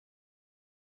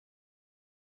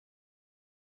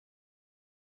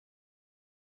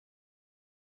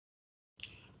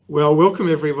Well, welcome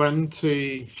everyone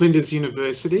to Flinders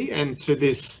University and to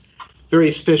this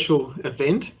very special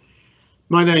event.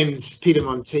 My name's Peter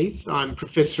Monteith. I'm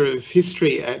Professor of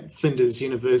History at Flinders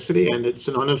University, and it's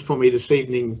an honour for me this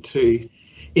evening to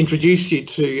introduce you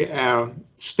to our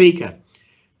speaker.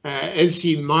 As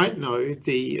you might know,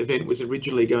 the event was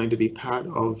originally going to be part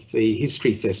of the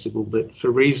History Festival, but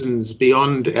for reasons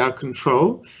beyond our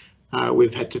control,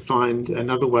 we've had to find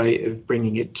another way of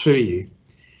bringing it to you.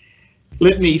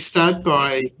 Let me start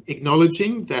by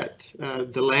acknowledging that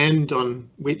the land on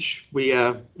which we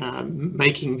are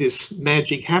making this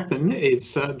magic happen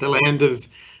is the land of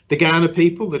the Kaurna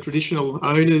people, the traditional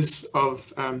owners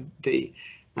of the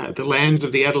lands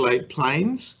of the Adelaide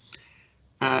Plains,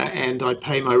 and I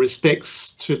pay my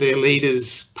respects to their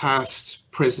leaders past,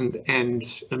 present and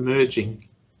emerging.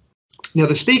 Now,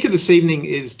 the speaker this evening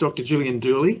is Dr Gillian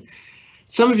Dooley.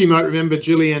 Some of you might remember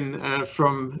Gillian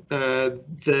from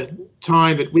the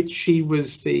time at which she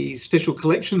was the Special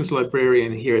Collections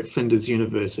Librarian here at Flinders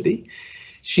University.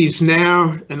 She's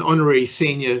now an Honorary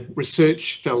Senior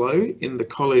Research Fellow in the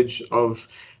College of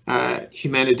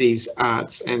Humanities,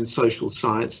 Arts and Social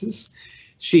Sciences.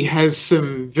 She has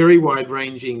some very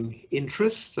wide-ranging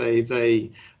interests.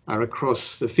 They are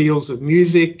across the fields of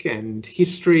music and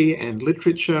history and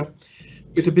literature,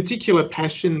 with a particular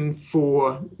passion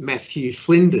for Matthew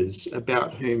Flinders,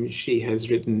 about whom she has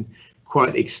written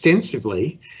quite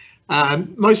extensively,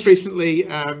 most recently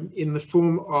in the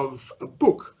form of a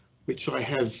book, which I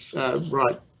have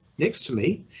right next to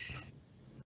me.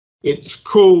 It's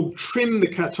called Trim the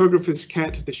Cartographer's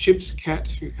Cat, the Ship's Cat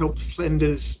Who Helped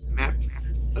Flinders Map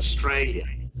Australia.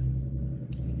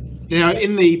 Now,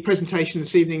 in the presentation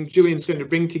this evening, Gillian's going to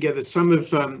bring together some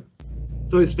of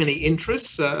those many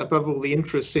interests, above all the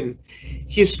interests in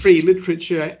history,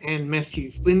 literature and Matthew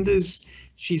Flinders.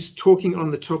 She's talking on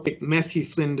the topic Matthew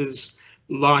Flinders,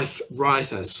 Life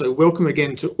Writer. So welcome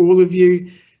again to all of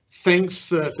you. Thanks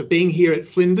for being here at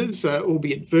Flinders,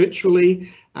 albeit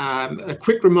virtually. A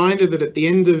quick reminder that at the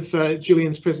end of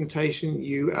Gillian's presentation,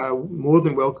 you are more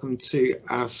than welcome to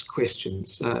ask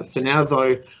questions. For now,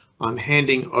 though, I'm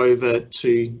handing over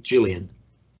to Gillian.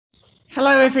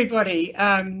 Hello, everybody.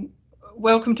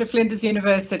 Welcome to Flinders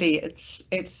University. It's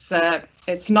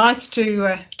nice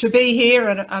to be here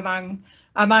and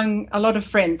among a lot of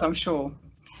friends, I'm sure.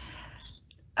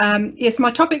 Yes, my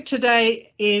topic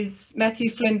today is Matthew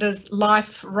Flinders,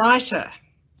 Life Writer.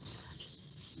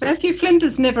 Matthew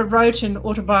Flinders never wrote an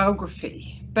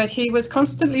autobiography, but he was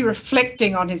constantly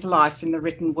reflecting on his life in the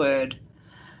written word,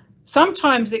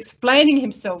 sometimes explaining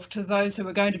himself to those who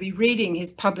were going to be reading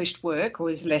his published work or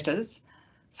his letters,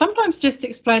 sometimes just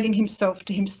explaining himself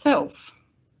to himself.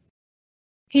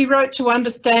 He wrote to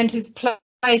understand his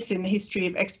place in the history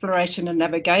of exploration and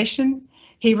navigation.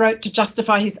 He wrote to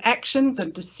justify his actions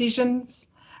and decisions,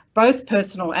 both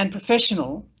personal and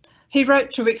professional. He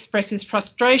wrote to express his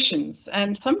frustrations,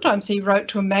 and sometimes he wrote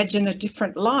to imagine a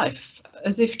different life,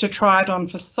 as if to try it on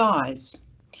for size.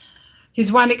 His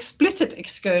one explicit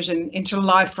excursion into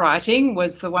life writing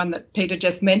was the one that Peter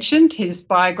just mentioned, his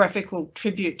biographical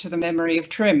tribute to the memory of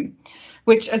Trim,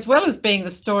 which, as well as being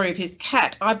the story of his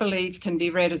cat, I believe can be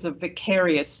read as a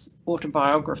vicarious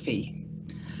autobiography.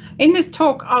 In this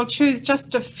talk, I'll choose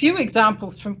just a few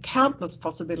examples from countless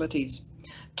possibilities,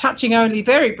 touching only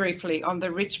very briefly on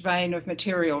the rich vein of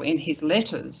material in his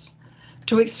letters,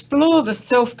 to explore the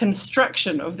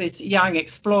self-construction of this young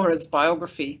explorer's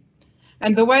biography,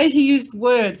 and the way he used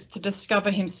words to discover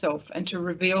himself and to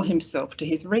reveal himself to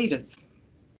his readers.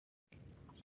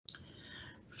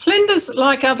 Flinders,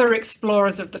 like other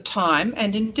explorers of the time,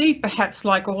 and indeed perhaps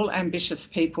like all ambitious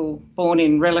people born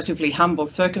in relatively humble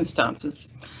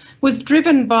circumstances, was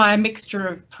driven by a mixture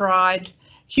of pride,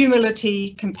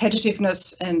 humility,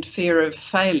 competitiveness and fear of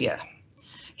failure.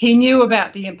 He knew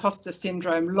about the imposter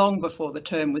syndrome long before the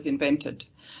term was invented,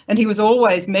 and he was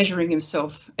always measuring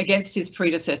himself against his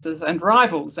predecessors and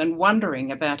rivals and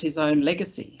wondering about his own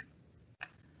legacy.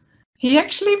 He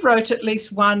actually wrote at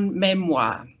least one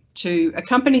memoir to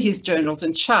accompany his journals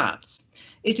and charts.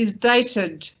 It is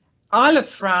dated Isle of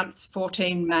France,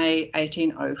 14 May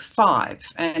 1805,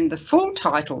 and the full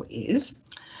title is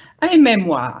A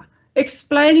Memoir,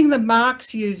 explaining the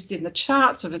marks used in the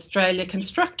charts of Australia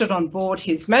constructed on board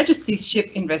His Majesty's ship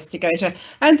Investigator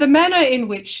and the manner in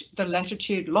which the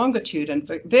latitude, longitude and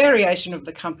variation of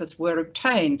the compass were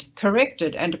obtained,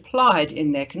 corrected and applied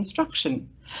in their construction,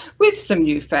 with some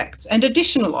new facts and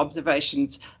additional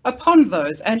observations upon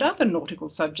those and other nautical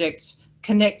subjects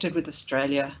connected with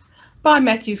Australia by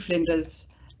Matthew Flinders,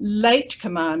 late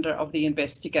commander of the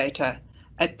Investigator,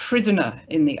 a prisoner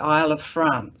in the Isle of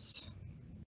France.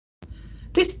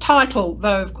 This title,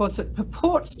 though of course it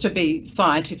purports to be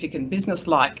scientific and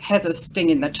businesslike, has a sting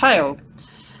in the tail.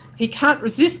 He can't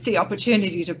resist the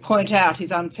opportunity to point out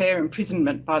his unfair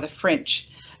imprisonment by the French,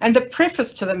 and the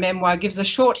preface to the memoir gives a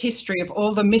short history of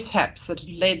all the mishaps that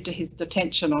had led to his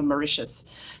detention on Mauritius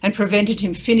and prevented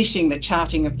him finishing the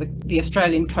charting of the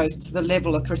Australian coast to the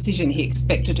level of precision he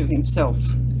expected of himself.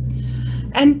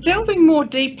 And delving more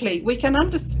deeply, we can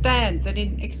understand that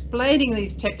in explaining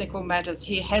these technical matters,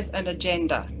 he has an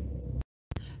agenda.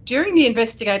 During the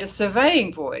investigator's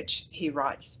surveying voyage, he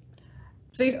writes,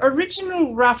 the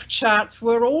original rough charts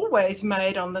were always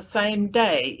made on the same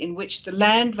day in which the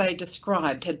land they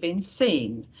described had been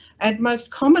seen, and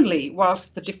most commonly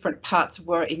whilst the different parts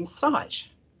were in sight.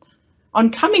 On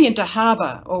coming into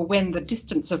harbour, or when the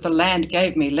distance of the land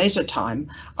gave me leisure time,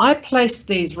 I placed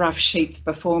these rough sheets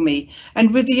before me,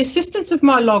 and with the assistance of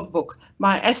my logbook,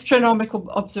 my astronomical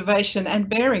observation and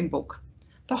bearing book,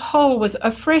 the whole was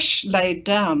afresh laid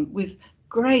down with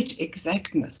great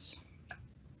exactness.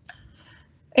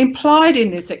 Implied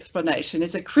in this explanation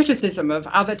is a criticism of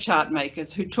other chart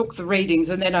makers who took the readings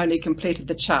and then only completed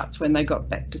the charts when they got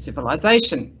back to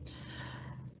civilization.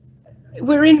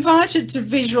 We're invited to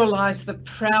visualise the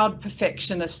proud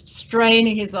perfectionist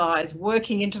straining his eyes,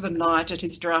 working into the night at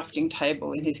his drafting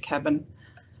table in his cabin,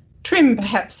 Trim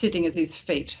perhaps sitting at his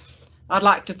feet. I'd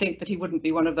like to think that he wouldn't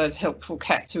be one of those helpful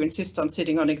cats who insist on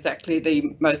sitting on exactly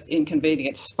the most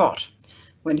inconvenient spot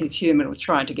when his human was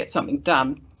trying to get something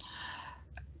done.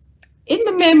 In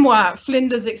the memoir,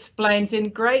 Flinders explains in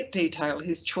great detail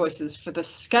his choices for the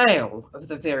scale of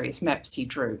the various maps he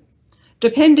drew,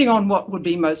 depending on what would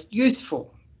be most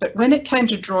useful. But when it came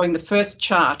to drawing the first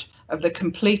chart of the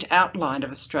complete outline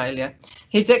of Australia,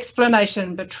 his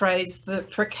explanation betrays the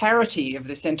precarity of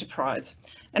this enterprise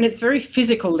and its very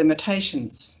physical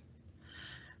limitations.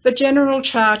 The general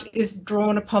chart is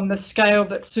drawn upon the scale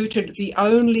that suited the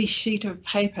only sheet of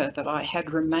paper that I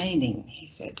had remaining, he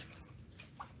said.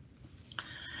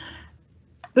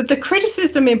 But the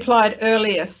criticism implied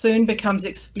earlier soon becomes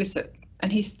explicit,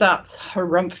 and he starts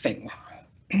harumphing.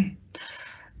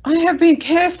 I have been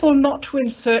careful not to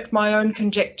insert my own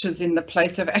conjectures in the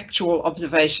place of actual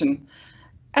observation,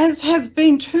 as has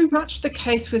been too much the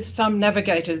case with some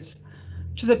navigators,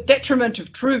 to the detriment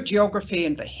of true geography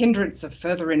and the hindrance of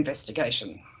further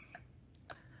investigation.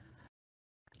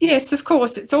 Yes, of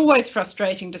course, it's always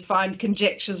frustrating to find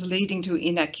conjectures leading to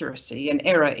inaccuracy and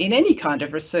error in any kind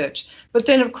of research, but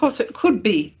then of course it could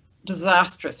be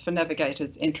disastrous for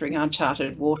navigators entering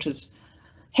uncharted waters.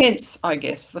 Hence, I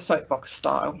guess, the soapbox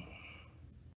style.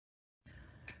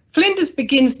 Flinders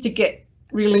begins to get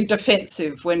really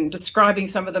defensive when describing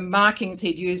some of the markings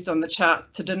he'd used on the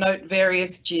chart to denote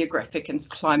various geographic and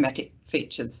climatic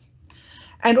features,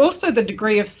 and also the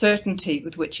degree of certainty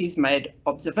with which he's made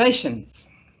observations.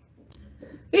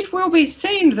 It will be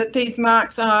seen that these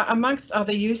marks are, amongst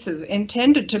other uses,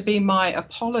 intended to be my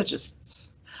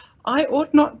apologists. I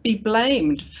ought not be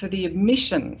blamed for the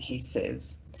omission, he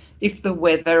says, if the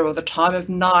weather or the time of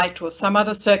night or some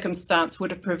other circumstance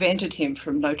would have prevented him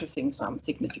from noticing some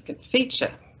significant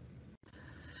feature.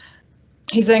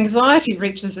 His anxiety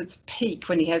reaches its peak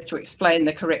when he has to explain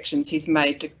the corrections he's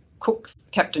made to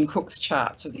Captain Cook's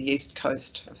charts of the east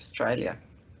coast of Australia.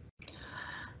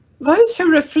 Those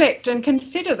who reflect and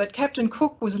consider that Captain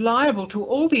Cook was liable to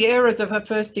all the errors of her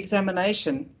first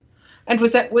examination and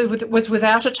was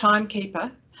without a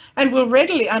timekeeper, and will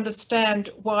readily understand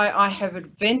why I have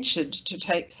ventured to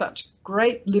take such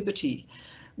great liberty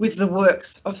with the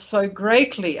works of so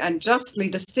greatly and justly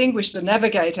distinguished a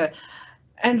navigator,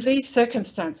 and these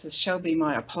circumstances shall be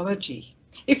my apology.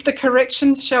 If the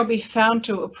corrections shall be found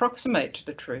to approximate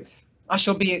the truth, I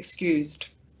shall be excused.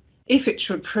 If it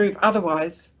should prove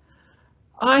otherwise,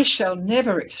 I shall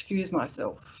never excuse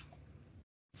myself.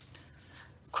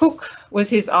 Cook was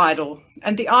his idol,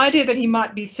 and the idea that he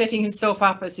might be setting himself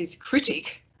up as his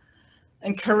critic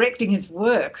and correcting his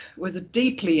work was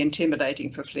deeply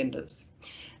intimidating for Flinders.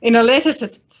 In a letter to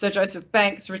Sir Joseph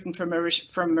Banks written from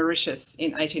Mauritius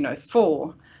in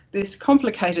 1804, this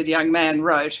complicated young man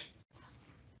wrote,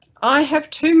 I have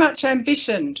too much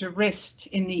ambition to rest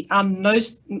in the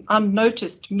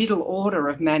unnoticed middle order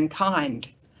of mankind.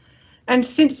 And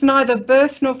since neither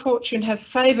birth nor fortune have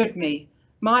favoured me,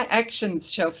 my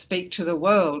actions shall speak to the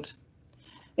world.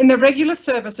 In the regular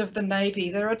service of the Navy,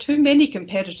 there are too many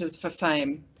competitors for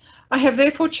fame. I have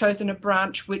therefore chosen a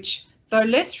branch which, though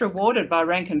less rewarded by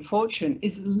rank and fortune,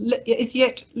 is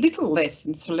yet little less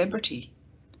in celebrity.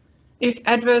 If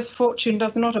adverse fortune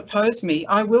does not oppose me,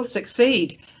 I will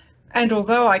succeed, and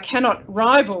although I cannot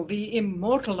rival the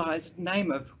immortalised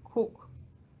name of Cook,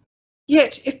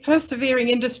 Yet, if persevering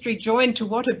industry joined to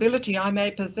what ability I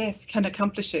may possess can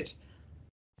accomplish it,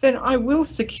 then I will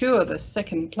secure the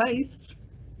second place.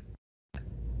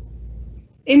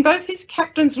 In both his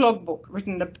captain's logbook,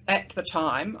 written at the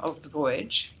time of the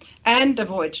voyage, and A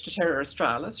Voyage to Terra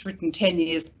Australis, written 10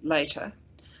 years later,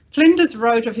 Flinders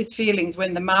wrote of his feelings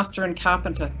when the master and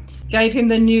carpenter gave him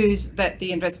the news that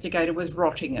the Investigator was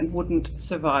rotting and wouldn't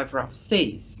survive rough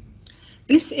seas.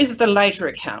 This is the later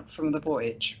account from the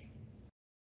voyage.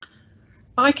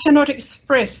 I cannot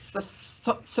express the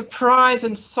surprise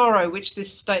and sorrow which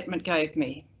this statement gave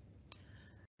me.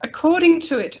 According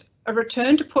to it, a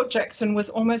return to Port Jackson was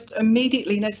almost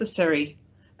immediately necessary,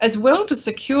 as well to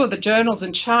secure the journals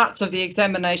and charts of the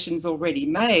examinations already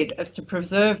made as to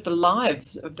preserve the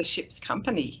lives of the ship's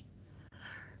company.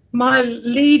 My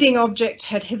leading object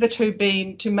had hitherto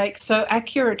been to make so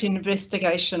accurate an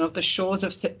investigation of the shores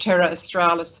of Terra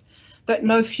Australis that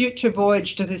no future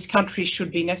voyage to this country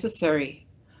should be necessary.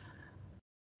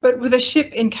 But with a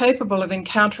ship incapable of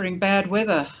encountering bad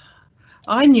weather,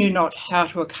 I knew not how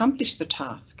to accomplish the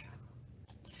task.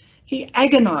 He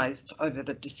agonised over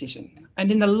the decision,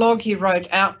 and in the log he wrote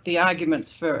out the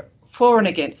arguments for and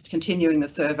against continuing the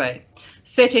survey,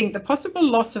 setting the possible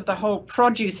loss of the whole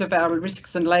produce of our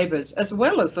risks and labours, as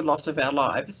well as the loss of our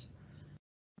lives.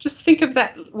 Just think of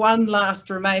that one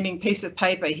last remaining piece of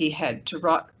paper he had to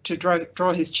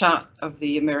draw his chart of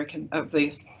the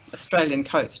Australian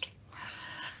coast.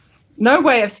 No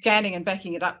way of scanning and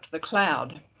backing it up to the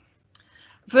cloud.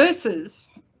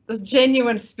 Versus the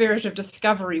genuine spirit of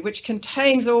discovery, which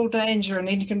contains all danger and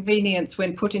inconvenience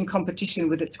when put in competition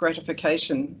with its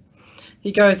gratification.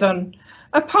 He goes on,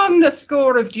 upon the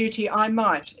score of duty I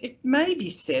might, it may be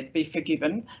said, be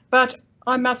forgiven, but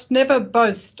I must never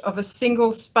boast of a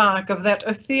single spark of that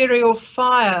ethereal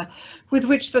fire with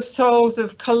which the souls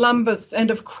of Columbus and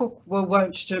of Cook were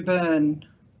wont to burn.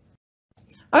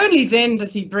 Only then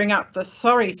does he bring up the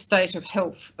sorry state of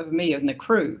health of me and the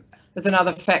crew as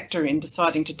another factor in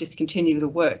deciding to discontinue the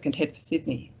work and head for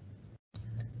Sydney.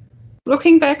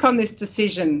 Looking back on this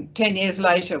decision 10 years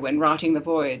later when writing the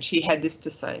voyage, he had this to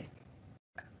say.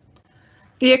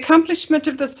 The accomplishment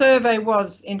of the survey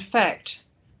was, in fact,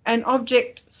 an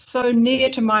object so near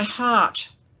to my heart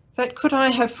that could I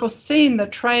have foreseen the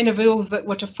train of ills that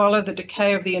were to follow the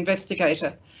decay of the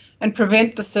Investigator and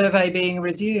prevent the survey being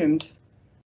resumed,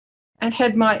 and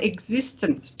had my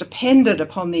existence depended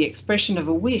upon the expression of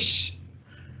a wish,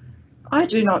 I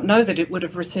do not know that it would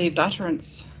have received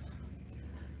utterance.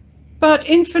 But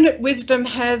infinite wisdom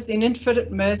has, in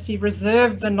infinite mercy,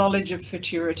 reserved the knowledge of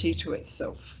futurity to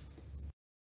itself.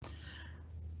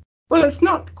 Well, it's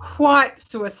not quite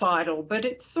suicidal, but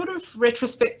it's sort of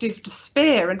retrospective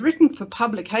despair and written for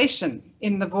publication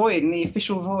in the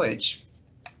official voyage.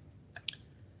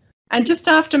 And just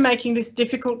after making this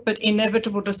difficult but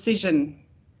inevitable decision,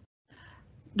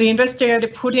 the Investigator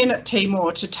put in at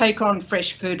Timor to take on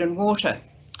fresh food and water.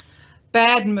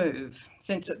 Bad move,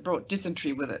 since it brought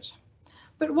dysentery with it.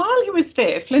 But while he was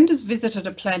there, Flinders visited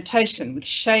a plantation with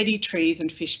shady trees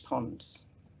and fish ponds.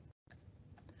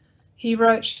 He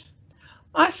wrote,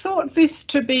 I thought this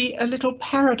to be a little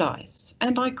paradise,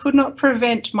 and I could not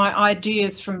prevent my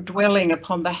ideas from dwelling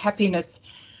upon the happiness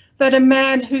that a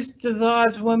man whose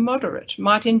desires were moderate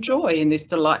might enjoy in this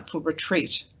delightful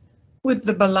retreat with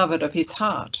the beloved of his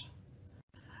heart.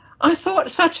 I thought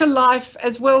such a life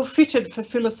as well fitted for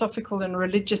philosophical and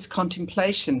religious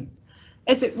contemplation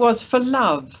as it was for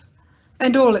love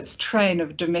and all its train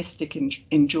of domestic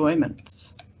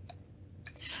enjoyments.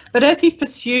 But as he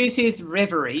pursues his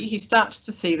reverie, he starts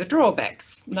to see the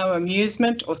drawbacks. No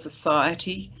amusement or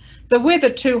society, the weather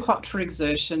too hot for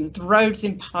exertion, the roads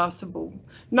impassable,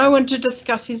 no one to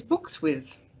discuss his books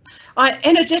with. I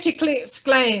energetically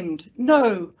exclaimed,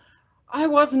 no, I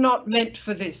was not meant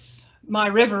for this. My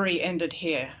reverie ended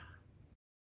here.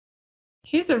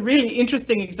 Here's a really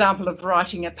interesting example of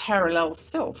writing a parallel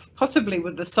self, possibly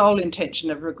with the sole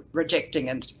intention of rejecting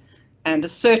and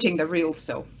asserting the real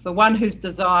self, the one whose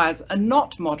desires are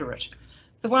not moderate,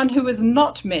 the one who is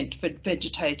not meant for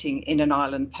vegetating in an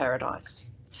island paradise.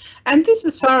 And this,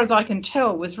 as far as I can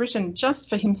tell, was written just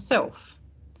for himself.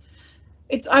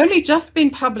 It's only just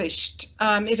been published.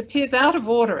 It appears out of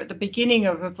order at the beginning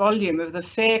of a volume of the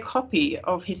fair copy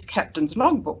of his captain's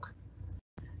logbook.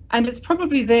 And it's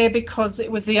probably there because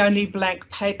it was the only blank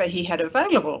paper he had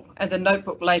available, and the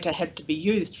notebook later had to be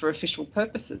used for official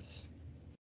purposes.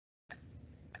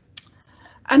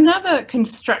 Another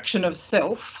construction of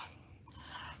self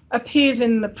appears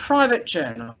in the private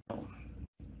journal.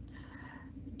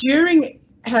 During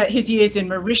his years in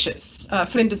Mauritius.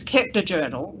 Flinders kept a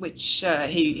journal, which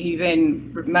he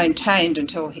then maintained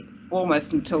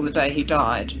almost until the day he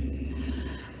died.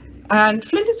 And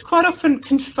Flinders quite often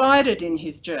confided in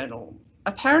his journal,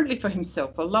 apparently for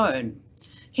himself alone.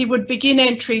 He would begin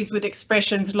entries with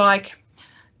expressions like,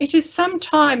 "It is some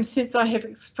time since I have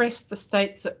expressed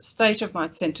the state of my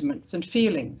sentiments and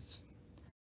feelings."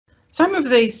 Some of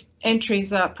these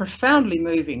entries are profoundly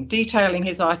moving, detailing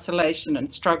his isolation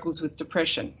and struggles with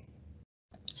depression.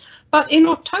 But in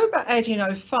October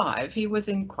 1805, he was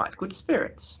in quite good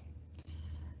spirits.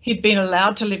 He'd been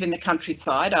allowed to live in the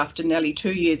countryside after nearly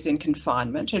 2 years in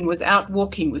confinement and was out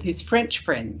walking with his French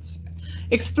friends.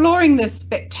 Exploring the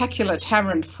spectacular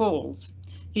Tamarind Falls,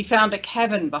 he found a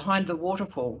cabin behind the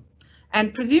waterfall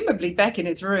and, presumably back in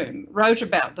his room, wrote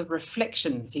about the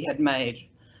reflections he had made,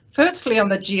 firstly on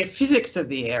the geophysics of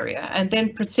the area and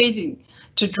then proceeding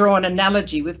to draw an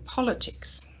analogy with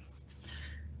politics.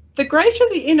 The greater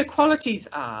the inequalities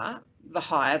are, the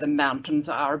higher the mountains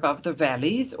are above the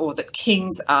valleys, or that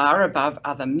kings are above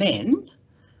other men,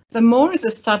 the more is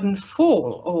a sudden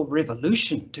fall or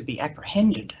revolution to be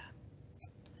apprehended.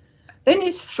 Then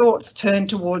his thoughts turned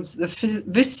towards the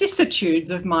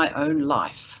vicissitudes of my own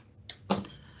life.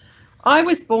 I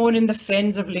was born in the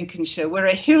fens of Lincolnshire, where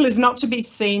a hill is not to be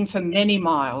seen for many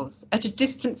miles, at a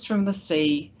distance from the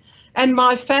sea, and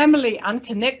my family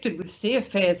unconnected with sea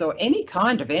affairs or any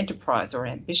kind of enterprise or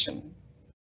ambition.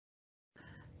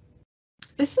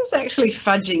 This is actually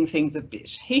fudging things a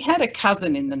bit. He had a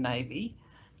cousin in the Navy,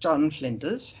 John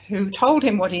Flinders, who told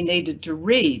him what he needed to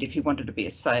read if he wanted to be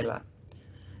a sailor.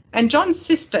 And John's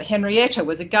sister, Henrietta,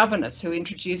 was a governess who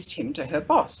introduced him to her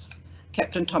boss,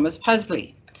 Captain Thomas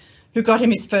Pasley, who got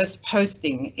him his first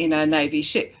posting in a Navy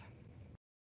ship.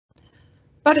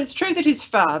 But it's true that his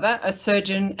father, a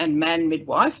surgeon and man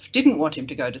midwife, didn't want him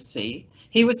to go to sea.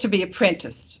 He was to be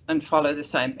apprenticed and follow the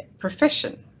same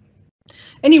profession.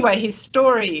 Anyway, his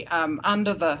story,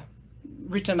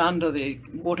 written under the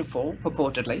waterfall,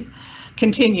 purportedly,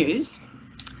 continues.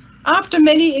 After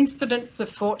many incidents of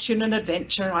fortune and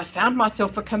adventure, I found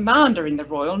myself a commander in the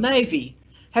Royal Navy,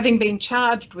 having been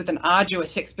charged with an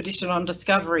arduous expedition on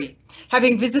discovery,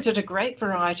 having visited a great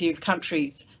variety of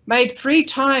countries, made 3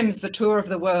 times the tour of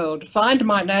the world, find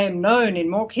my name known in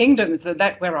more kingdoms than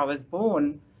that where I was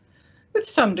born, with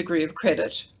some degree of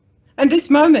credit. And this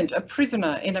moment a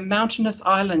prisoner in a mountainous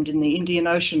island in the Indian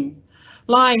Ocean,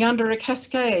 lying under a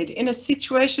cascade in a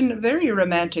situation very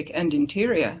romantic and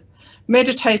interior,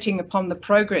 meditating upon the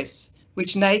progress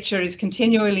which nature is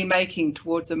continually making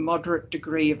towards a moderate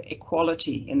degree of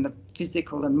equality in the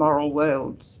physical and moral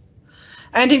worlds,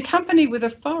 and in company with a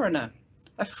foreigner,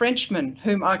 a Frenchman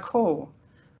whom I call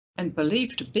and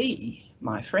believe to be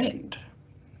my friend.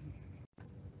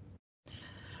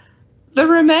 The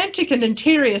romantic and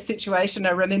interior situation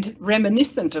are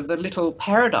reminiscent of the little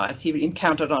paradise he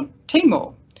encountered on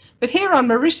Timor, but here on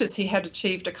Mauritius he had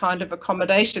achieved a kind of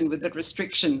accommodation with the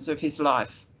restrictions of his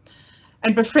life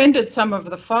and befriended some of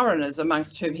the foreigners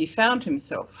amongst whom he found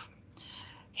himself.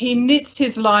 He knits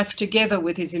his life together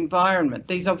with his environment.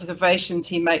 These observations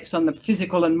he makes on the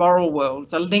physical and moral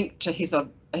worlds are linked to his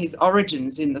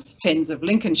origins in the fens of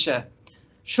Lincolnshire,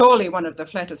 surely one of the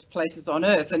flattest places on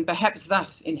earth, and perhaps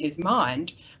thus, in his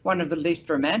mind, one of the least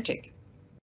romantic,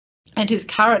 and his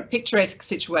current picturesque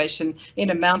situation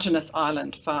in a mountainous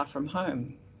island far from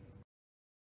home.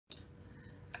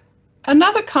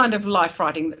 Another kind of life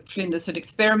writing that Flinders had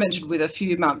experimented with a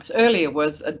few months earlier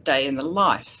was a day in the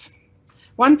life.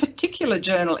 One particular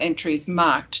journal entry is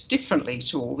marked differently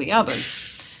to all the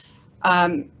others.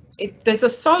 There's a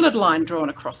solid line drawn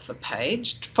across the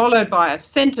page, followed by a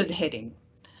centred heading,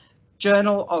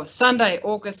 Journal of Sunday,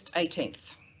 August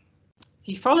 18th.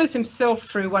 He follows himself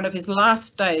through one of his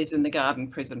last days in the garden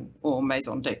prison, or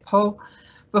maison dépôt,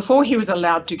 before he was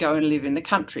allowed to go and live in the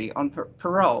country on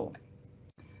parole.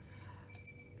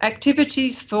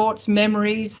 Activities, thoughts,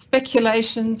 memories,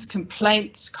 speculations,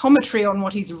 complaints, commentary on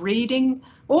what he's reading,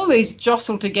 all these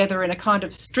jostle together in a kind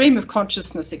of stream of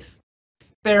consciousness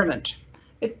experiment.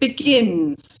 It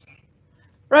begins.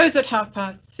 Rose at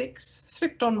 6:30,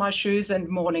 slipped on my shoes and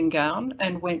morning gown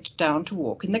and went down to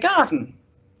walk in the garden.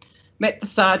 Met the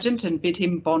sergeant and bid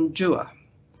him bonjour.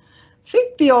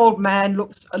 Think the old man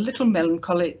looks a little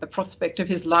melancholy at the prospect of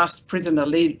his last prisoner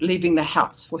leaving the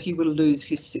house, for he will lose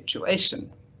his situation.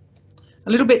 A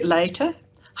little bit later,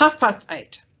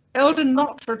 8:30. Eldon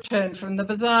not returned from the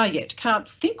bazaar yet, can't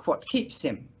think what keeps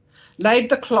him. Laid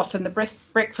the cloth and the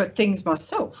breakfast things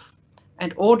myself,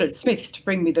 and ordered Smith to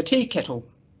bring me the tea kettle.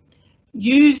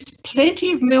 Used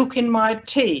plenty of milk in my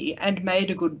tea and made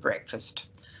a good breakfast.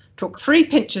 Took 3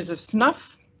 pinches of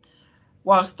snuff.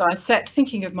 whilst I sat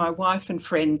thinking of my wife and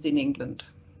friends in England.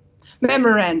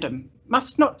 Memorandum,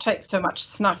 must not take so much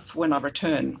snuff when I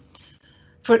return,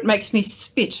 for it makes me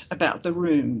spit about the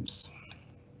rooms.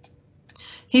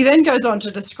 He then goes on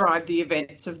to describe the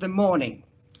events of the morning.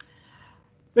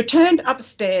 Returned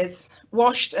upstairs,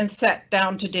 washed and sat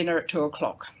down to dinner at 2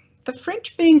 o'clock. The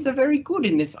French beans are very good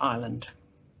in this island.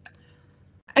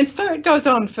 And so it goes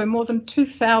on for more than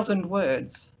 2,000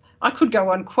 words. I could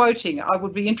go on quoting. I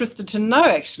would be interested to know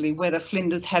actually whether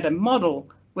Flinders had a model,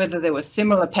 whether there were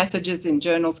similar passages in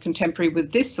journals contemporary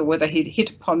with this, or whether he'd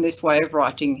hit upon this way of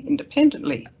writing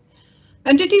independently.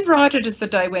 And did he write it as the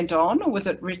day went on, or was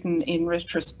it written in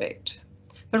retrospect?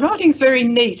 The writing's very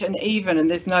neat and even, and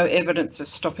there's no evidence of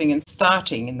stopping and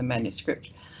starting in the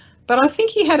manuscript. But I think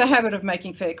he had a habit of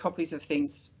making fair copies of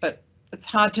things, but it's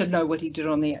hard to know what he did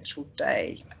on the actual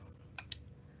day.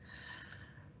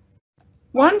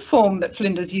 One form that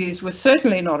Flinders used was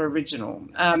certainly not original,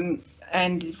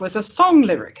 and it was a song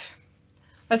lyric.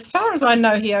 As far as I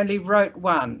know, he only wrote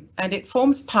one, and it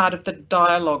forms part of the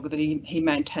dialogue that he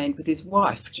maintained with his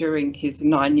wife during his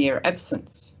 9-year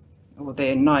absence, or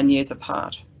their 9 years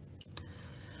apart.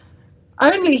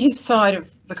 Only his side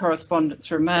of the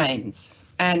correspondence remains,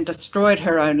 and destroyed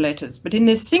her own letters, but in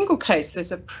this single case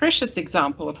there's a precious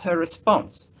example of her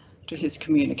response to his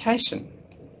communication.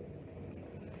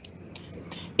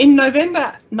 In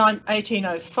November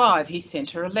 1805 he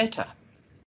sent her a letter.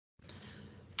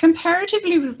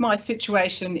 Comparatively with my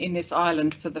situation in this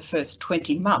island for the first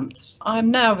 20 months, I am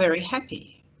now very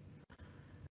happy.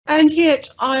 And yet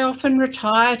I often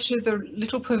retire to the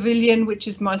little pavilion which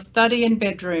is my study and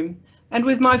bedroom, and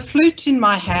with my flute in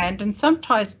my hand and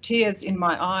sometimes tears in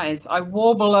my eyes, I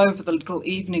warble over the little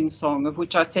evening song of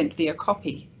which I sent thee a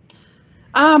copy.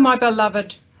 Ah, my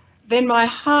beloved, then my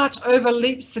heart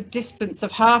overleaps the distance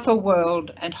of half a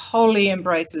world and wholly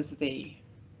embraces thee.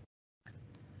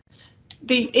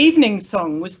 The evening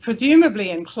song was presumably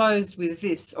enclosed with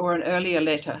this or an earlier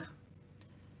letter.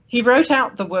 He wrote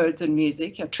out the words and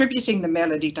music, attributing the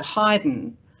melody to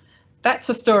Haydn. That's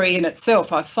a story in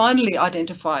itself. I finally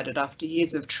identified it after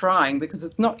years of trying, because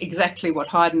it's not exactly what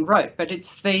Haydn wrote, but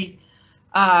it's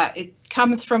it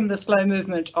comes from the slow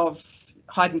movement of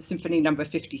Haydn's Symphony No.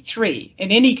 53.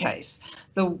 In any case,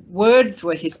 the words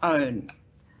were his own.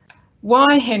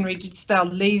 Why, Henry, didst thou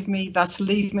leave me, thus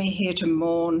leave me here to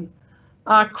mourn?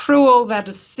 Ah, cruel, thou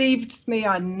deceivedst me,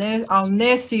 I'll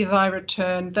ne'er see thy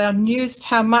return. Thou knewst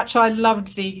how much I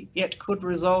loved thee, yet could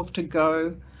resolve to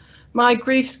go. My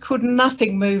griefs could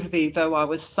nothing move thee, though I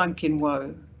was sunk in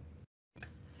woe.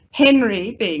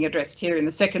 Henry, being addressed here in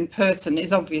the second person,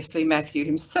 is obviously Matthew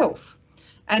himself,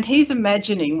 and he's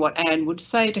imagining what Anne would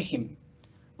say to him,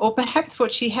 or perhaps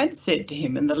what she had said to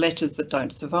him in the letters that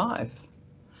don't survive.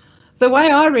 The way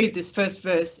I read this first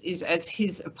verse is as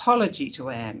his apology to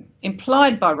Anne,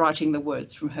 implied by writing the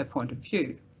words from her point of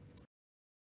view.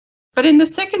 But in the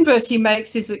second verse, he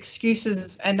makes his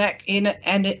excuses and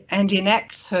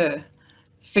enacts her,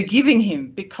 forgiving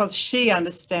him because she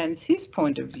understands his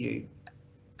point of view.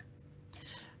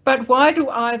 But why do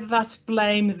I thus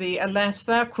blame thee? Alas,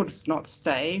 thou couldst not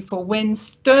stay, for when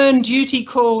stern duty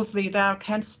calls thee, thou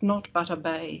canst not but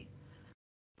obey.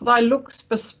 Thy looks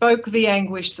bespoke the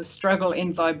anguish, the struggle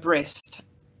in thy breast,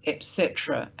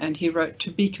 etc. And he wrote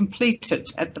to be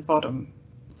completed at the bottom.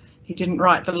 He didn't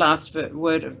write the last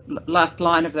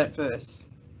line of that verse.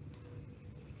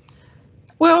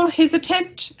 Well, his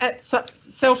attempt at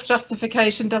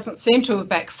self-justification doesn't seem to have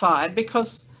backfired,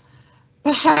 because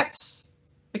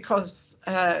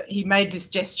he made this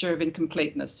gesture of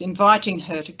incompleteness, inviting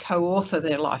her to co-author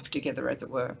their life together, as it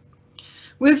were.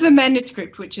 With the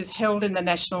manuscript, which is held in the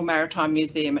National Maritime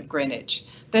Museum at Greenwich,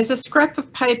 there's a scrap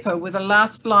of paper with a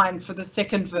last line for the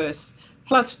second verse,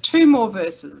 plus 2 more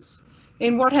verses,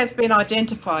 in what has been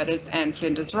identified as Anne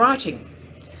Flinders' writing.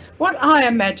 What I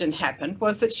imagine happened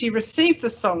was that she received the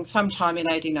song sometime in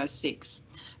 1806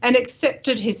 and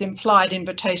accepted his implied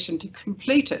invitation to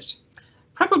complete it,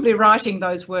 probably writing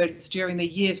those words during the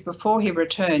years before he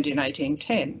returned in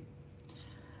 1810.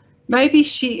 Maybe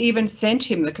she even sent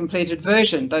him the completed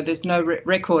version, though there's no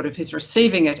record of his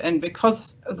receiving it, and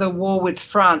because the war with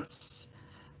France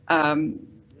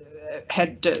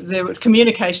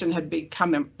communication had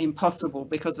become impossible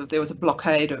because there was a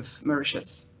blockade of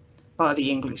Mauritius by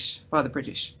the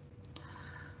British.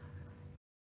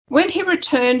 When he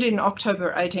returned in October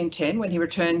 1810, when he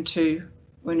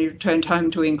returned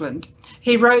home to England,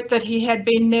 he wrote that he had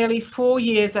been nearly 4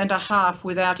 years and a half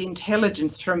without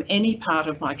intelligence from any part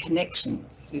of my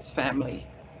connections, his family.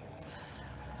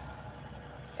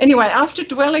 Anyway, after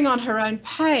dwelling on her own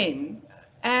pain,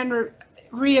 Anne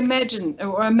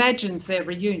imagines their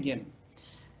reunion.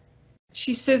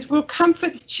 She says, "Will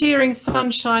comfort's cheering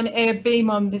sunshine e'er beam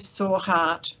on this sore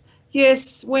heart?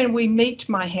 Yes, when we meet,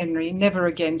 my Henry, never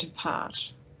again to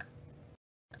part."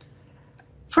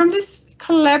 From this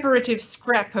collaborative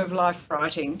scrap of life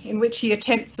writing, in which he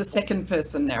attempts a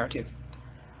second-person narrative,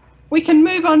 we can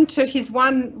move on to his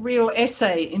one real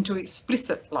essay into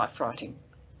explicit life writing,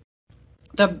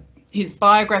 his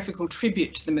biographical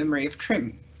tribute to the memory of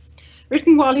Trim,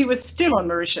 written while he was still on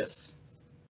Mauritius.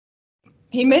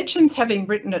 He mentions having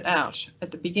written it out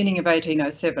at the beginning of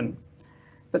 1807,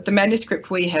 but the manuscript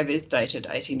we have is dated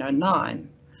 1809.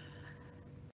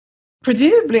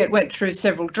 Presumably it went through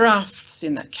several drafts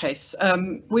in that case.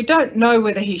 We don't know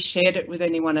whether he shared it with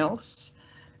anyone else.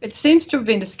 It seems to have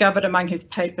been discovered among his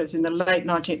papers in the late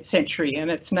 19th century, and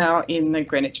it's now in the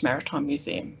Greenwich Maritime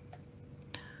Museum.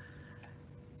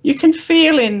 You can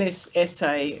feel in this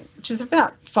essay, which is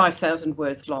about 5,000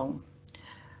 words long,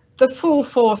 the full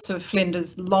force of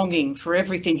Flinders' longing for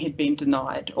everything he'd been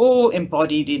denied, all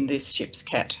embodied in this ship's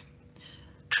cat.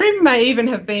 Trim may even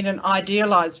have been an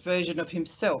idealised version of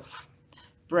himself,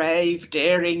 brave,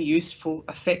 daring, useful,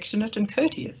 affectionate and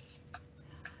courteous.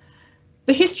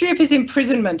 The history of his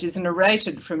imprisonment is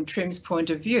narrated from Trim's point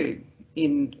of view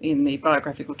in the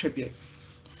Biographical Tribute.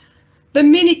 The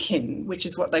Minikin, which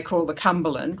is what they call the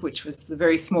Cumberland, which was the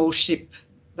very small ship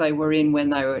they were in when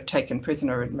they were taken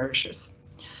prisoner at Mauritius.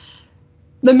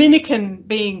 The Minikin,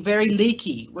 being very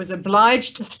leaky, was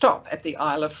obliged to stop at the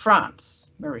Isle of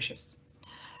France, Mauritius.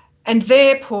 And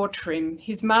there, poor Trim,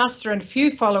 his master and a few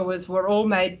followers were all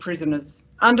made prisoners,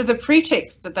 under the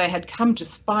pretext that they had come to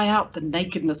spy out the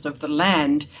nakedness of the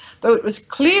land, though it was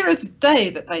clear as day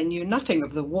that they knew nothing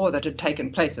of the war that had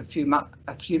taken place a few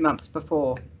months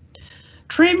before.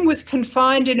 Trim was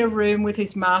confined in a room with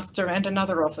his master and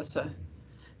another officer,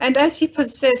 and as he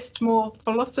possessed more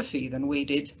philosophy than we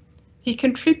did, he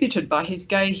contributed by his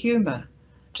gay humour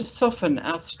to soften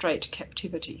our strait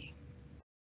captivity.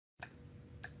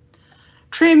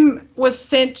 Trim was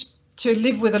sent to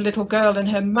live with a little girl and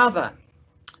her mother.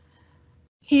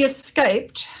 He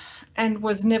escaped and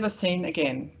was never seen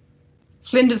again.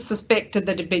 Flinders suspected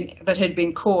that had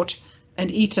been caught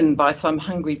and eaten by some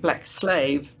hungry black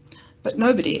slave, but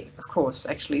nobody, of course,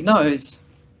 actually knows.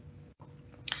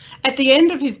 At the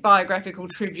end of his biographical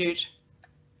tribute,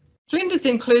 Flinders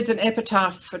includes an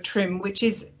epitaph for Trim, which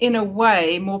is in a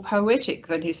way more poetic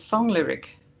than his song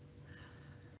lyric.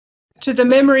 To the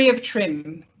memory of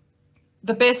Trim,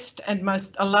 the best and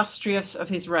most illustrious of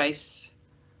his race,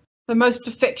 the most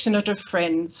affectionate of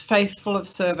friends, faithful of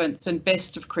servants and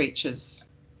best of creatures.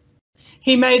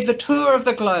 He made the tour of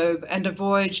the globe and a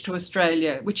voyage to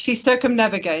Australia, which he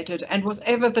circumnavigated and was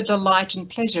ever the delight and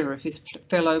pleasure of his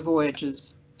fellow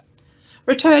voyagers.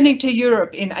 Returning to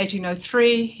Europe in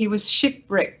 1803, he was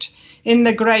shipwrecked in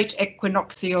the great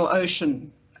equinoctial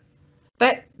ocean.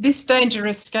 This danger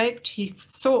escaped, he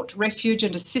sought refuge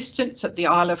and assistance at the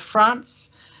Isle of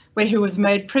France, where he was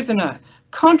made prisoner,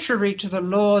 contrary to the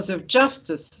laws of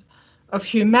justice, of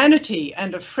humanity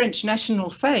and of French national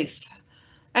faith,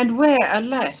 and where,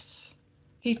 alas,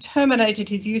 he terminated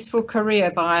his useful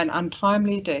career by an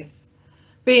untimely death,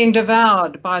 being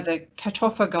devoured by the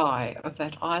catophagi of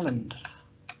that island.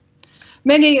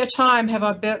 Many a time have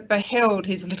I beheld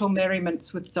his little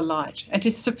merriments with delight, and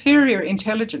his superior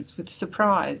intelligence with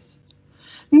surprise.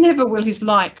 Never will his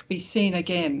like be seen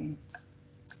again.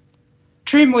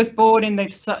 Trim was born in the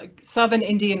southern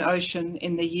Indian Ocean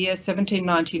in the year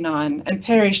 1799 and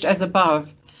perished as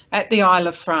above at the Isle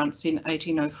of France in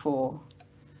 1804.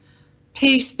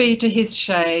 Peace be to his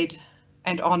shade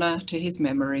and honour to his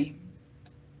memory.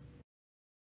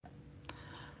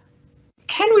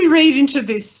 Can we read into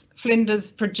this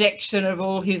Flinders' projection of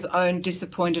all his own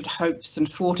disappointed hopes and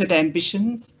thwarted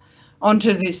ambitions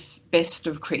onto this best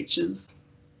of creatures?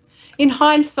 In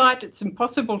hindsight, it's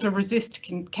impossible to resist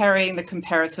carrying the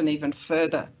comparison even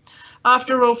further.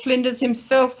 After all, Flinders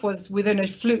himself was within a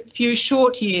few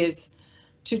short years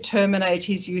to terminate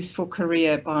his useful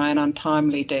career by an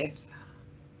untimely death.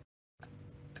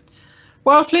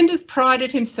 While Flinders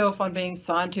prided himself on being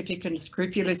scientific and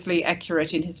scrupulously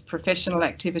accurate in his professional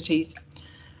activities,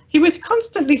 he was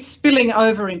constantly spilling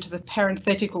over into the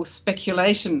parenthetical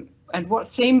speculation and what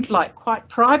seemed like quite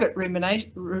private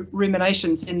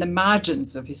ruminations in the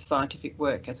margins of his scientific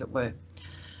work, as it were.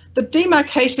 The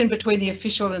demarcation between the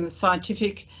official and the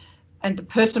scientific and the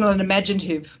personal and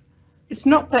imaginative is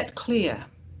not that clear.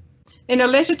 In a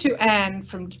letter to Anne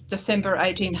from December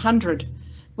 1800,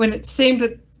 when it seemed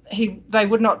that they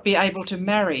would not be able to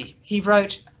marry, he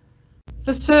wrote,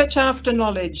 "The search after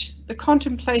knowledge, the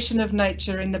contemplation of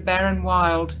nature in the barren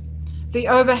wild, The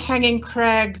overhanging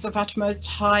crags of utmost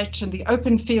height and the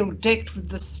open field decked with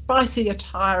the spicy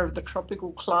attire of the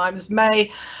tropical climes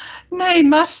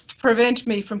must prevent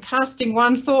me from casting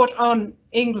one thought on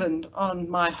England, on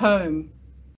my home.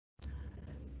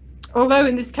 Although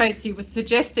in this case he was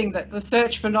suggesting that the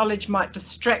search for knowledge might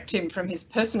distract him from his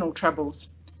personal troubles,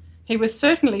 he was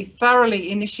certainly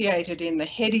thoroughly initiated in the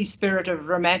heady spirit of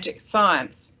romantic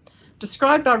science,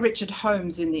 described by Richard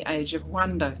Holmes in The Age of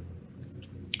Wonder.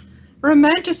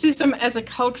 Romanticism as a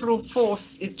cultural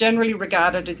force is generally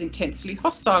regarded as intensely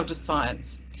hostile to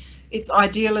science, its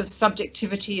ideal of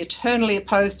subjectivity eternally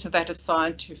opposed to that of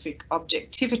scientific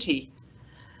objectivity.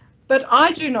 But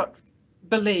I do not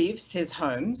believe, says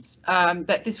Holmes,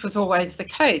 that this was always the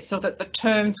case, or that the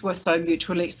terms were so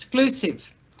mutually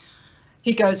exclusive.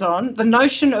 He goes on, the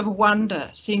notion of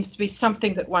wonder seems to be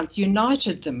something that once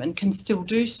united them and can still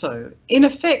do so. In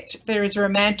effect, there is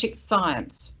romantic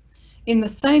science, in the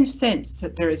same sense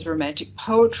that there is romantic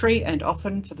poetry, and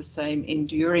often for the same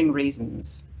enduring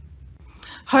reasons.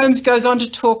 Holmes goes on to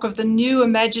talk of the new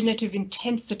imaginative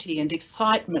intensity and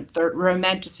excitement that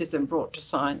Romanticism brought to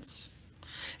science.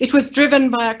 It was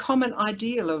driven by a common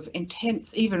ideal of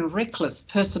intense, even reckless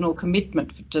personal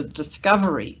commitment to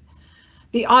discovery.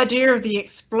 The idea of the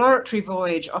exploratory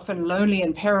voyage, often lonely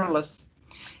and perilous,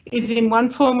 is in one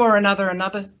form or another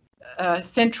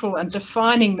central and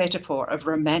defining metaphor of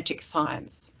romantic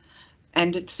science.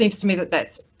 And it seems to me that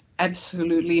that's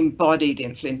absolutely embodied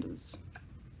in Flinders.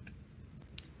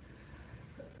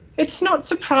 It's not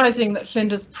surprising that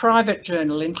Flinders' private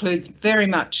journal includes very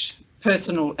much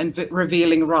personal and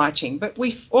revealing writing, but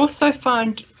we also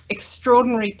find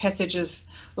extraordinary passages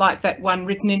like that one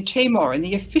written in Timor in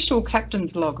the official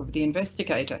captain's log of the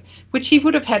Investigator, which he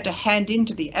would have had to hand in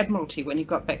to the Admiralty when he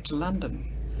got back to London.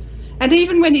 And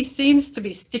even when he seems to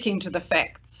be sticking to the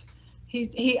facts,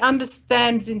 he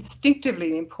understands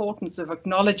instinctively the importance of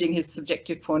acknowledging his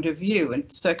subjective point of view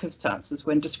and circumstances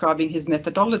when describing his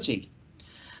methodology.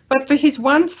 But for his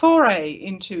one foray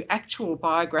into actual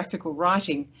biographical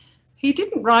writing, he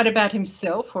didn't write about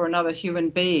himself or another human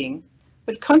being,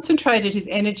 but concentrated his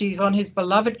energies on his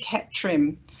beloved cat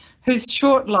Trim, whose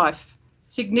short life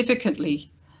significantly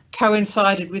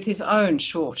coincided with his own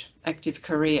short active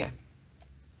career.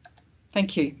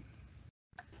 Thank you.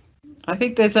 I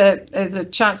think there's a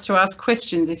chance to ask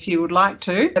questions if you would like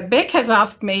to. Beck has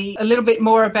asked me a little bit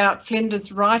more about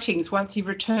Flinders' writings once he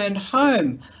returned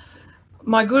home.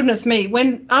 My goodness me,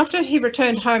 after he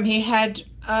returned home, he had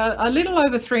a little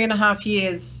over 3.5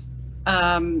 years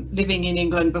living in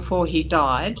England before he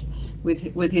died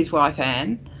with his wife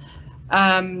Anne.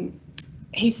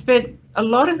 He spent a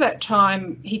lot of that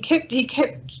time, he kept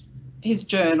his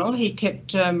journal, he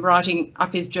kept writing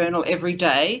up his journal every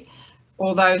day,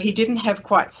 although he didn't have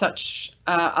quite such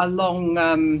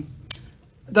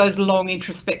those long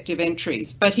introspective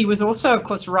entries. But he was also, of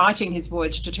course, writing his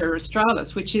voyage to Terra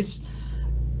Australis, which is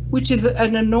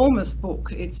an enormous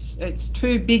book. It's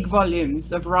 2 big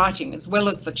volumes of writing as well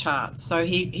as the charts. So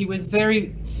he was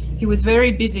very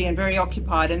busy and very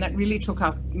occupied, and that really took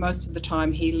up most of the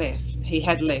time he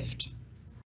had left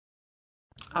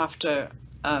after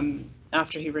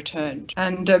he returned.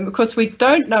 And of course we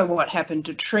don't know what happened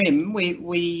to Trim.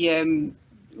 We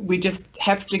just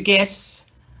have to guess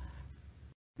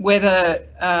whether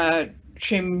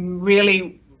Trim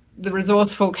really, the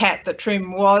resourceful cat that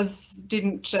Trim was,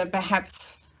 didn't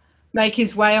perhaps make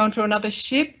his way onto another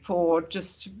ship or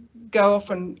just go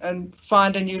off and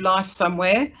find a new life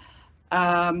somewhere.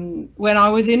 When I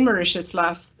was in Mauritius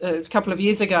a couple of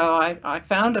years ago, I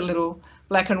found a little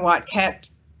black and white cat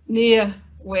near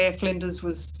where Flinders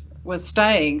was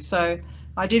staying. So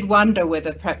I did wonder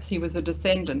whether perhaps he was a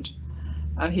descendant.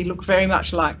 He looked very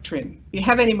much like Trim. If you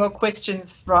have any more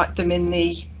questions, write them in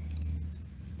the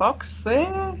box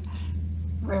there.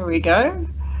 There we go.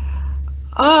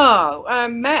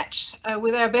 Matt,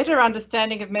 with our better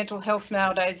understanding of mental health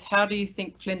nowadays, how do you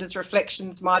think Flinders'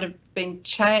 reflections might have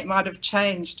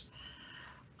changed?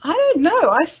 I don't know.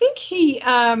 I think he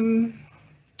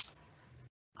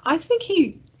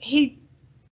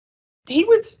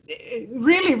was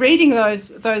really reading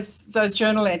those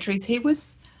journal entries. He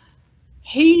was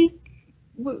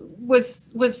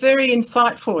very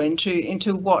insightful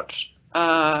into what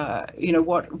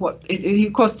he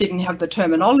of course didn't have the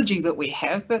terminology that we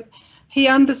have, but he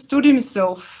understood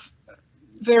himself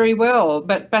very well.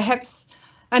 But perhaps,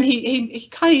 and he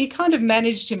kind of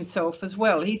managed himself as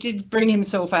well. He did bring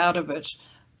himself out of it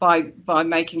by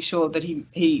making sure that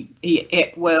he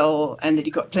ate well and that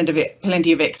he got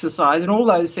plenty of exercise and all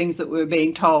those things that we're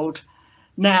being told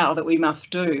now that we must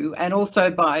do, and also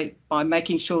by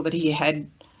making sure that he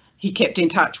he kept in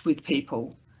touch with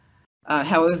people,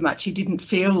 however much he didn't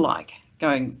feel like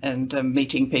going and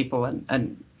meeting people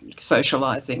and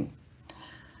socialising.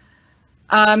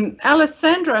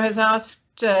 Alessandro has asked,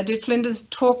 did Flinders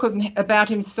talk about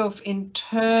himself in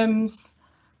terms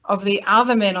of the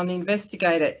other men on the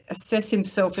Investigator, assess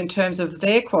himself in terms of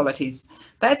their qualities?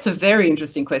 That's a very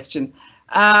interesting question.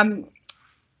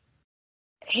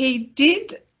 He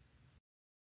did,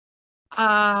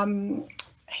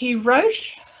 he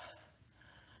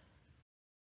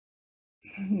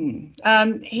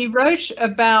wrote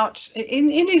about,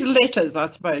 in his letters, I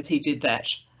suppose he did that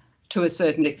to a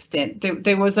certain extent.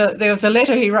 There was a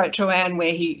letter he wrote to Anne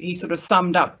where he sort of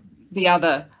summed up the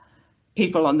other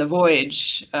people on the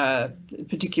voyage,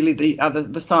 particularly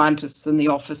the scientists and the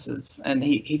officers, and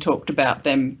he talked about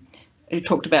them. He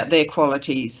talked about their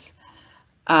qualities.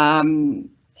 I'm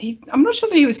not sure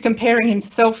that he was comparing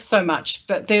himself so much,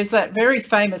 but there's that very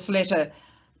famous letter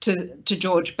to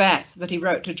George Bass that he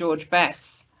wrote to George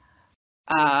Bass,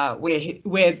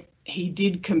 where he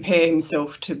did compare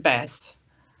himself to Bass,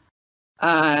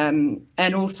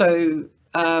 and also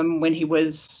when he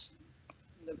was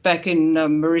back in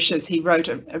Mauritius, he wrote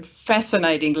a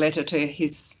fascinating letter to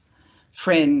his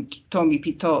friend Tommy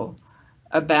Pitot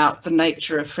about the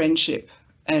nature of friendship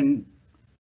and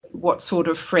what sort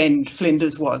of friend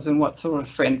Flinders was and what sort of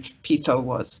friend Pitot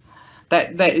was.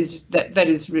 That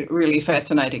is really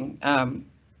fascinating.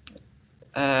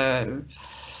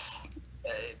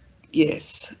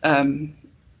 Yes.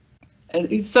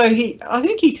 So I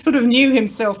think he sort of knew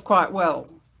himself quite well.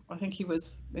 I think he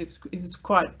was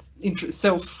quite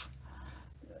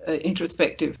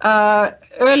introspective.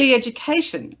 Early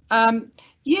education.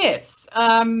 Yes.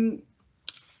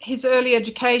 His early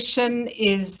education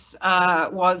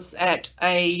was at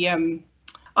a.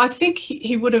 I think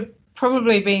he would have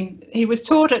probably been. He was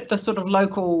taught at the sort of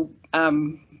local.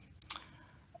 I'm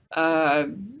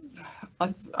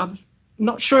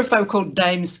not sure if they were called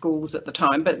dame schools at the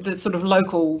time, but the sort of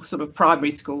local sort of primary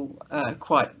school,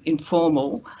 quite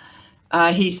informal.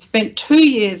 He spent 2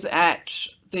 years at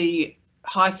the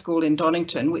high school in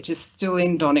Donington, which is still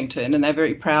in Donington, and they're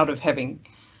very proud of having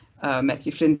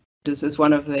Matthew Flinders as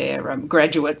one of their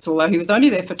graduates, although he was only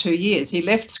there for 2 years. He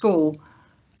left school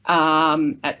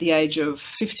at the age of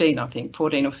 15, I think,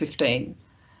 14 or 15.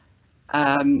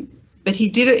 But he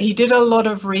did a lot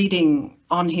of reading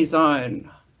on his own.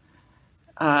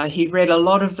 He read a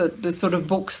lot of the sort of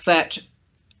books that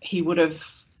he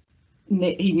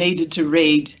needed to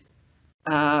read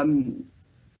to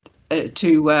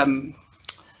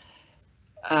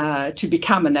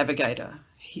become a navigator.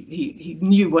 He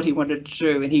knew what he wanted to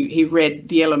do, and he read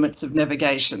the elements of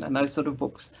navigation and those sort of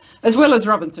books, as well as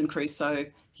Robinson Crusoe.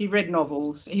 He read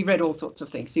novels. He read all sorts of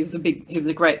things. He was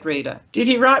a great reader. Did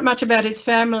he write much about his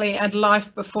family and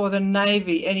life before the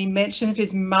Navy? Any mention of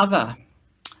his mother?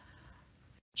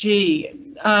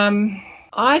 Gee,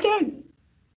 I don't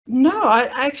know.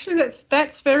 Actually,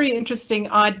 that's very interesting.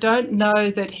 I don't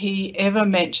know that he ever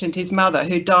mentioned his mother,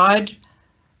 who died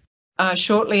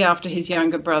shortly after his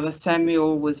younger brother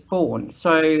Samuel was born.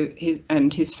 So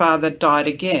his father died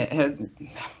again.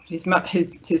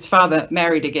 His father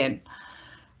married again,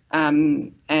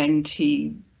 and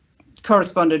he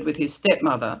corresponded with his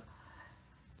stepmother.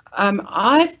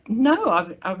 I've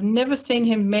never seen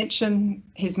him mention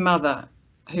his mother,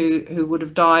 who would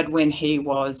have died when he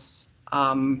was,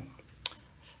 oh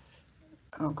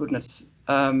goodness,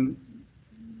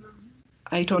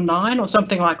 8 or 9 or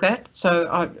something like that. So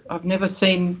I've never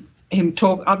seen him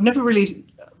talk. I've never really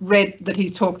read that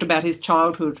he's talked about his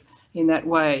childhood in that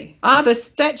way. The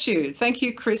statue. Thank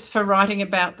you, Chris, for writing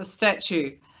about the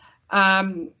statue.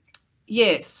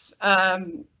 Yes,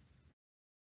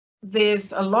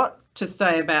 there's a lot to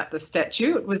say about the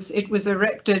statue. It was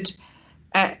erected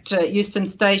at Euston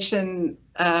Station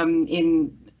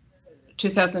in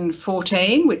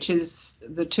 2014, which is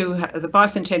the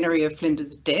bicentenary of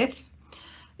Flinders' death.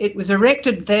 It was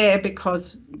erected there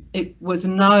because it was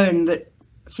known that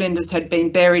Flinders had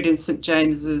been buried in St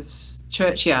James's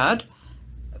churchyard,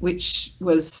 which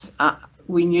was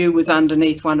we knew was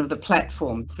underneath one of the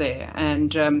platforms there.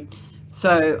 And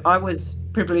so I was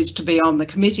privileged to be on the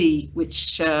committee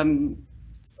which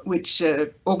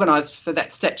organised for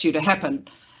that statue to happen,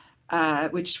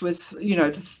 which was,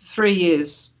 3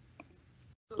 years,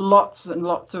 lots and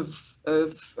lots of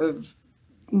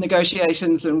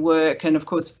negotiations and work, and of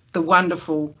course the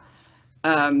wonderful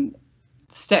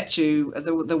statue,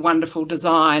 the wonderful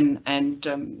design and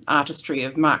artistry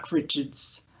of Mark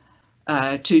Richards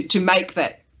to make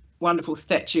that wonderful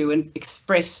statue and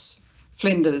express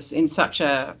Flinders in such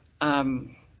a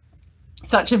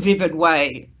such a vivid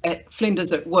way at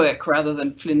Flinders at work, rather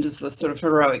than Flinders the sort of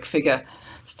heroic figure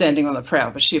standing on the prow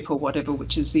of a ship or whatever,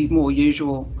 which is the more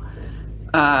usual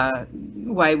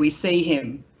way we see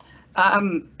him.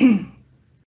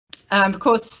 Of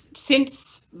course,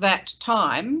 since that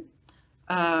time,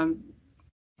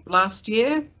 last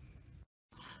year,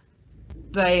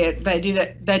 they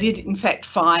did in fact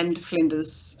find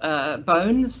Flinders'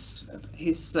 bones,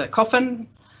 his coffin,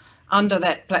 under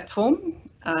that platform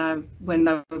when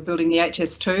they were building the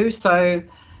HS2. So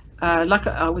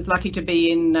I was lucky to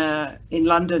be in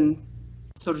London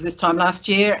sort of this time last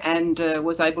year, and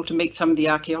was able to meet some of the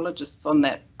archaeologists on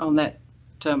that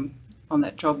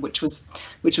job, which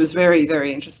was very,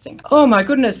 very interesting. Oh my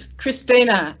goodness,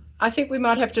 Christina, I think we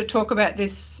might have to talk about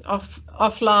this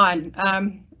offline.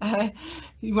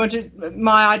 You wanted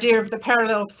my idea of the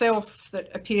parallel self that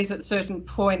appears at certain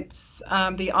points,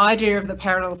 the idea of the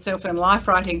parallel self in life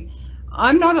writing.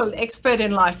 I'm not an expert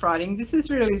in life writing. This is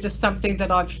really just something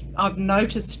that I've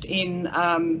noticed in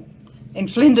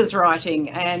Flinders' writing,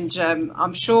 and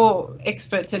I'm sure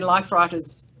experts in life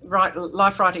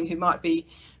writing who might be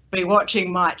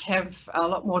watching might have a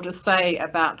lot more to say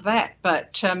about that.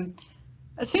 But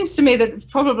it seems to me that it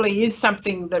probably is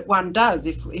something that one does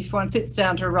if one sits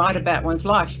down to write about one's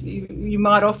life. You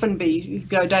might often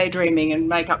go daydreaming and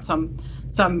make up some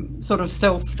sort of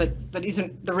self that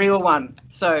isn't the real one.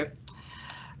 So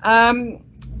Janita,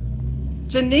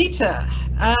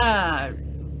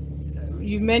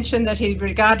 you mentioned that he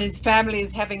regarded his family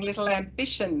as having little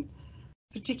ambition,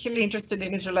 particularly interested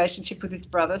in his relationship with his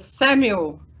brother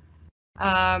Samuel.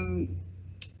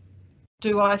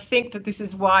 Do I think that this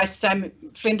is why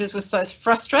Flinders was so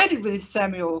frustrated with his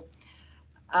Samuel?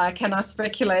 Can I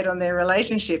speculate on their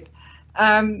relationship?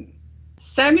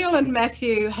 Samuel and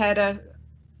Matthew had a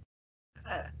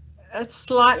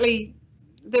slightly,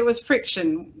 there was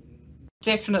friction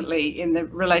definitely in the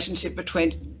relationship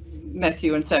between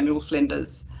Matthew and Samuel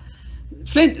Flinders.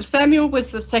 Samuel was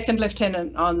the second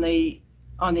lieutenant on the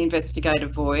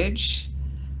investigative voyage.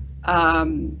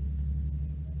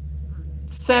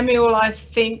 Samuel, I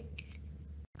think,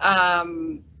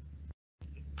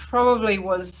 probably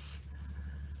wasn't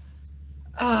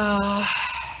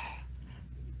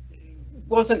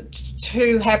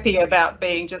too happy about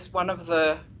being just one of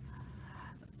the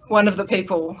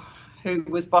people who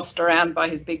was bossed around by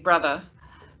his big brother,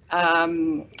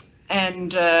 and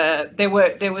there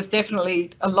was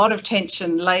definitely a lot of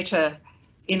tension later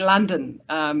in London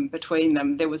between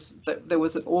them. There was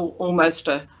almost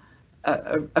a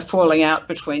falling out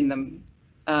between them.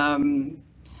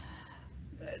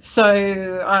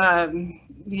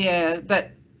 Yeah,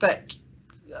 that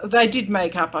they did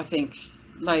make up, I think,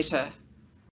 later.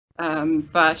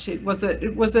 But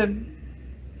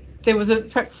there was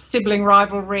perhaps sibling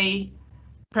rivalry,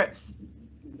 perhaps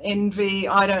envy,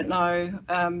 I don't know.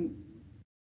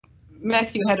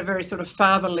 Matthew had a very sort of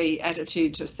fatherly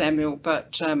attitude to Samuel,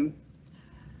 but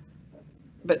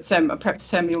perhaps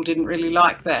Samuel didn't really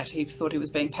like that. He thought he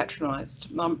was being patronised.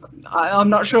 I'm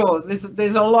not sure.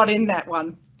 There's a lot in that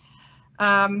one.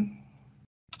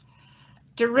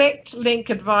 Direct link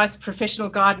advice, professional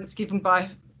guidance given by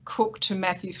Cook to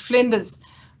Matthew Flinders.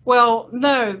 Well,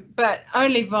 no, but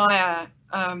only via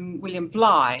William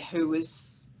Bligh, who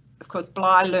was, of course,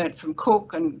 Bligh learnt from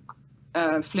Cook and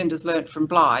Flinders learnt from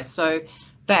Bligh. So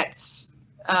that's,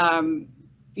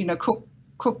 you know, Cook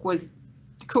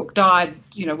died,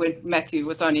 you know, when Matthew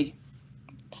was only,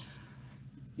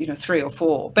 you know, 3 or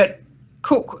 4. But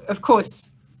Cook, of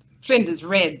course, Flinders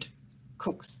read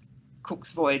Cook's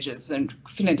voyages, and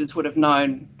Flinders would have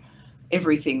known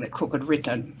everything that Cook had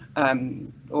written,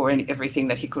 or everything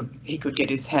that he could get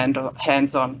his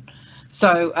hands on.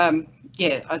 So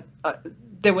yeah,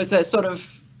 there was a sort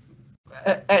of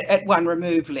at one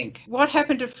remove link. What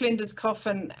happened to Flinders'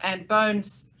 coffin and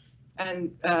bones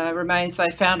and remains they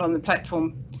found on the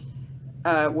platform,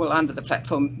 well, under the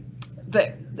platform?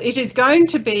 It is going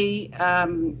to be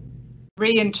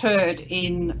reinterred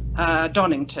in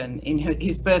Donington, in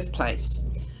his birthplace.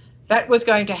 That was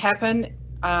going to happen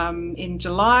in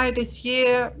July this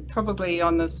year, probably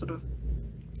on the sort of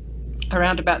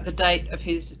around about the date of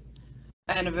his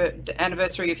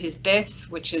anniversary of his death,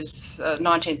 which is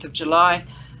 19th of July.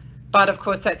 But of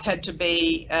course that's had to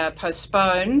be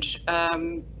postponed.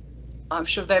 I'm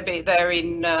sure they're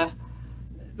being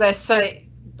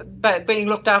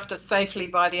looked after safely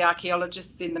by the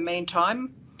archaeologists in the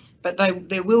meantime. But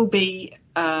there will be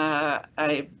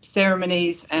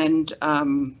ceremonies, and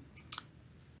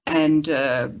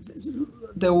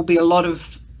there will be a lot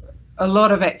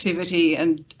of activity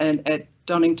and at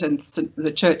Donington,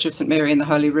 the Church of St Mary in the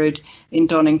Holy Rood in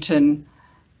Donington,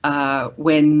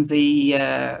 when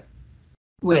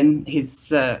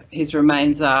his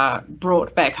remains are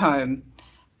brought back home,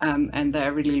 and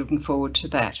they're really looking forward to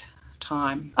that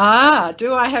time.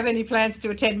 Do I have any plans to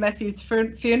attend Matthew's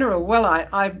funeral? Well,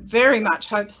 I very much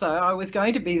hope so. I was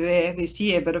going to be there this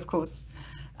year, but of course,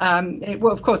 it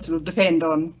will depend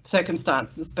on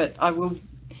circumstances, but I will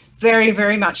very,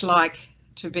 very much like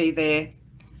to be there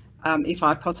if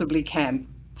I possibly can.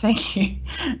 Thank you.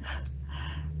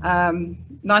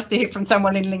 Nice to hear from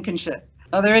someone in Lincolnshire.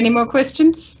 Are there any more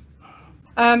questions?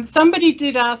 Somebody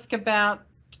did ask about,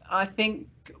 I think,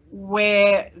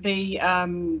 where the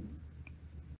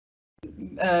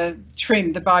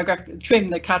trim, the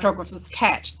cartographer's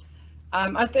cat.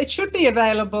 It should be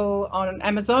available on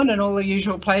Amazon and all the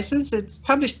usual places. It's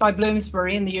published by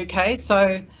Bloomsbury in the UK,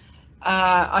 so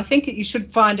I think you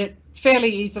should find it fairly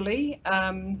easily.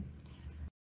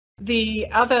 The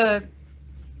other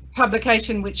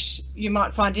publication which you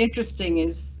might find interesting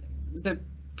is the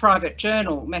private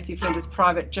journal, Matthew Flinders'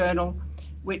 private journal,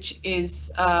 which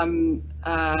is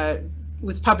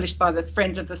was published by the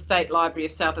Friends of the State Library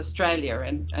of South Australia,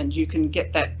 and you can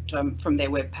get that from their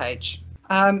webpage.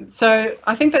 So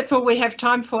I think that's all we have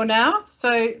time for now.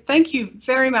 So thank you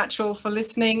very much all for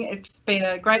listening. It's been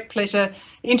a great pleasure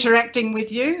interacting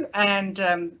with you and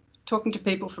talking to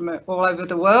people from all over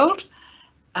the world.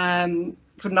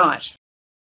 Good night.